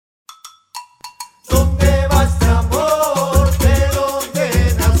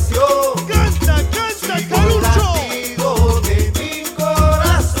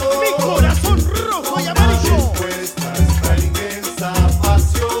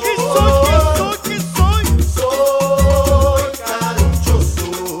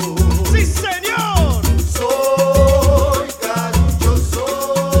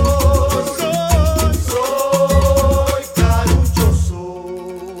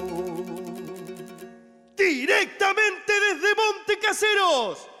directamente desde Monte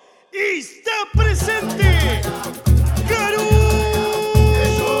Caseros. Y está presente Carun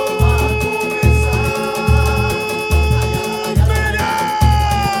Bera.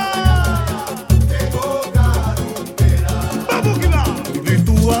 ¡Vamos que va! Un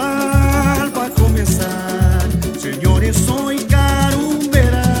ritual va a comenzar. Señores, soy Carun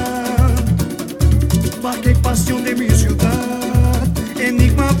Bera. Magia y pasión de mi ciudad,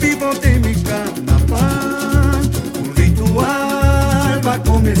 enigma vivo de mi carnaval. Un ritual va a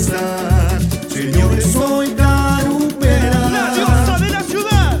comenzar. Señores, soy Carun Bera. La diosa de la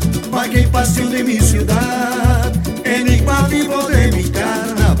ciudad. Magia y pasión de mi ciudad, enigma vivo de mi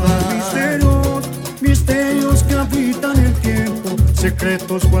carnaval. Misterios, misterios que habitan el tiempo,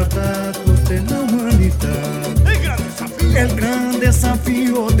 secretos guardados de la humanidad. El gran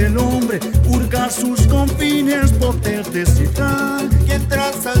desafío del hombre, hurgar sus confines, poder descifrar. Quien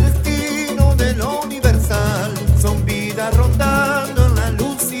traza el destino de lo universal, son vidas rondando en la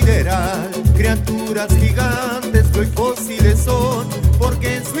luz sideral. Criaturas gigantes que hoy fósiles son,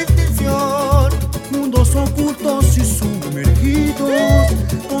 porque en su extinción Mundos ocultos y sumergidos,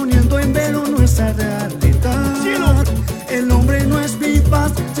 poniendo en velo nuestra realidad. El hombre no es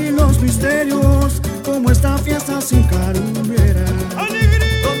vivas sin los misterios, como esta fiesta sin Carun Bera.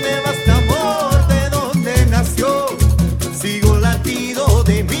 ¿Dónde va este amor? ¿De dónde nació? Sigo el latido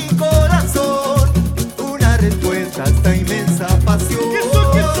de mi corazón, una respuesta a esta inmensa pasión. ¿Qué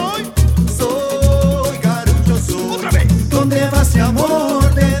soy? ¿Qué soy? Soy Carun, yo soy. Otra vez. ¿Dónde va ese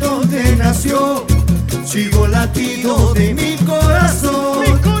amor? ¿De dónde nació? Sigo el latido de mi corazón,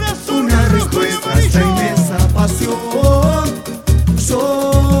 Mi corazón una rojo y respuesta a esta amarillo. inmensa pasión.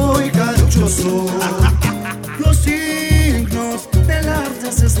 Soy Carun, yo soy. Los signos del arte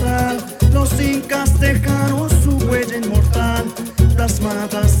ancestral, los incas dejaron su huella inmortal,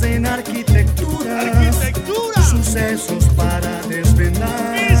 plasmadas en arquitecturas, sucesos para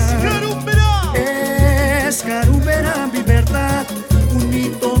desvelar. Es Carun Bera. Es Carun Bera, mi verdad, un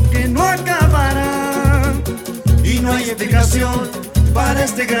mito que no acabará. Y no hay explicación para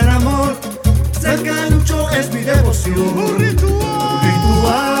este gran amor, ser carucho es mi devoción. Un ritual.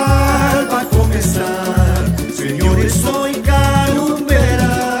 Ritual va a comenzar. Señores, soy Carun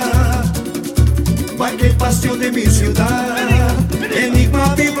Bera. Magia y pasión de mi ciudad,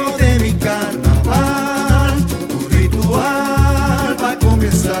 enigma vivo de mi carnaval. Un ritual va a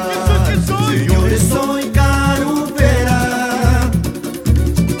comenzar. Señores, soy Carun Bera.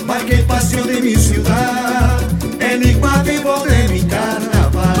 Magia y pasión de mi ciudad, enigma vivo de mi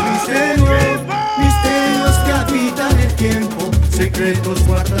carnaval. Misterios, misterios que habitan el tiempo, secretos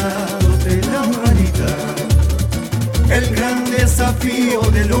guardados de la humanidad. El gran desafío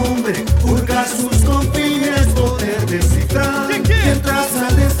del hombre, hurgar sus confines, poder descifrar. Quien traza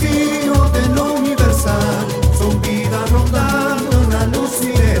el destino de lo universal, son vidas rondando en la luz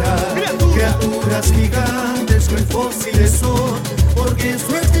sideral. Criaturas gigantes que hoy fósiles son, porque en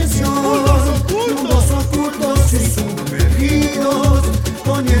su extinción mundos ocultos y sumergidos,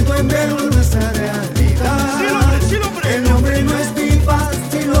 poniendo en velo nuestra realidad. El hombre no es viva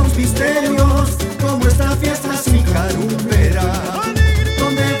sin los misterios, como esta fiesta sin Carun Bera.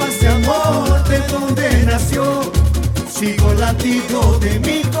 ¿Dónde va ese amor? ¿De dónde nació? Sigo el latido de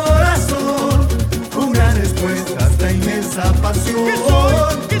mi corazón, una respuesta a esta inmensa pasión.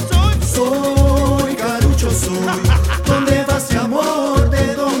 ¿Qué soy? Soy Carun, yo soy. ¿Dónde va ese amor?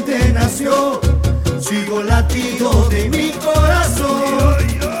 ¿De dónde nació? Sigo el latido de mi corazón,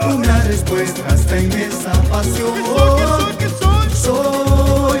 una respuesta a esta inmensa pasión. ¿Qué soy?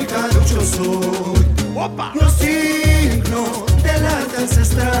 Soy Carun, yo soy. Opa. Los signos del arte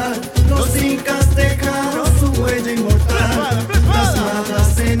ancestral, los incas dejaron su huella inmortal,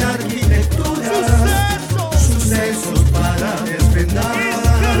 plasmadas en arquitecturas, sucesos para desvendar.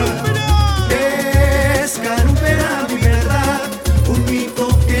 Es Carun Bera, mi verdad, un mito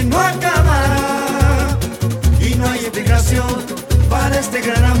que no acabará. Y no hay explicación para este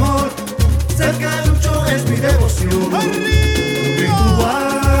gran amor, ser carucho es mi devoción. Un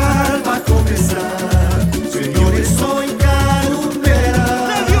ritual va a comenzar. Señores, soy Carun Bera.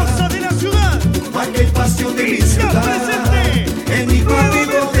 La diosa de la ciudad. Magia y pasión de mi ciudad, presente. enigma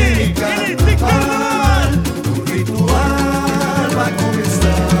vivo de mi En este carnaval. carnaval. Un ritual va a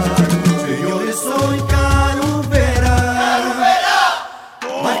comenzar. Señores, soy Carun Bera.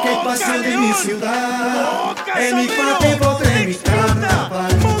 Magia y pasión de mi ciudad, enigma vivo de mi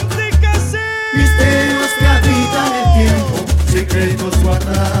carnaval. Monte Caseros. Misterios que habitan el tiempo, secretos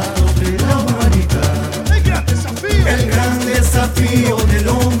guardados de la humanidad. El gran desafío. El gran desafío del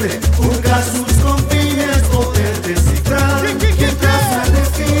hombre, hurgar sus confines, poder descifrar. Quien traza el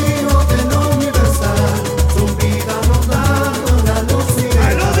destino de lo universal, son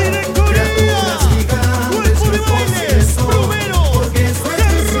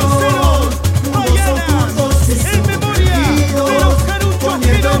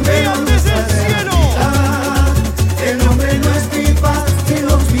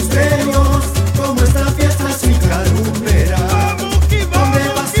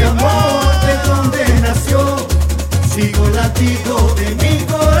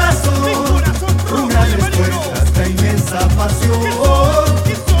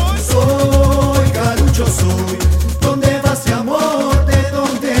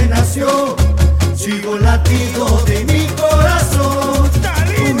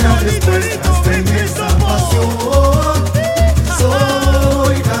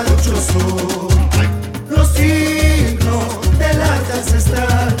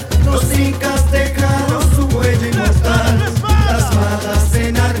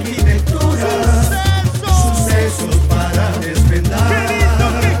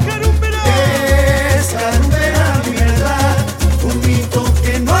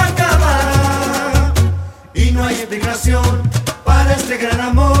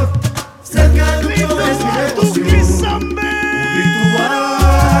amor. Ser Carun es mi devoción.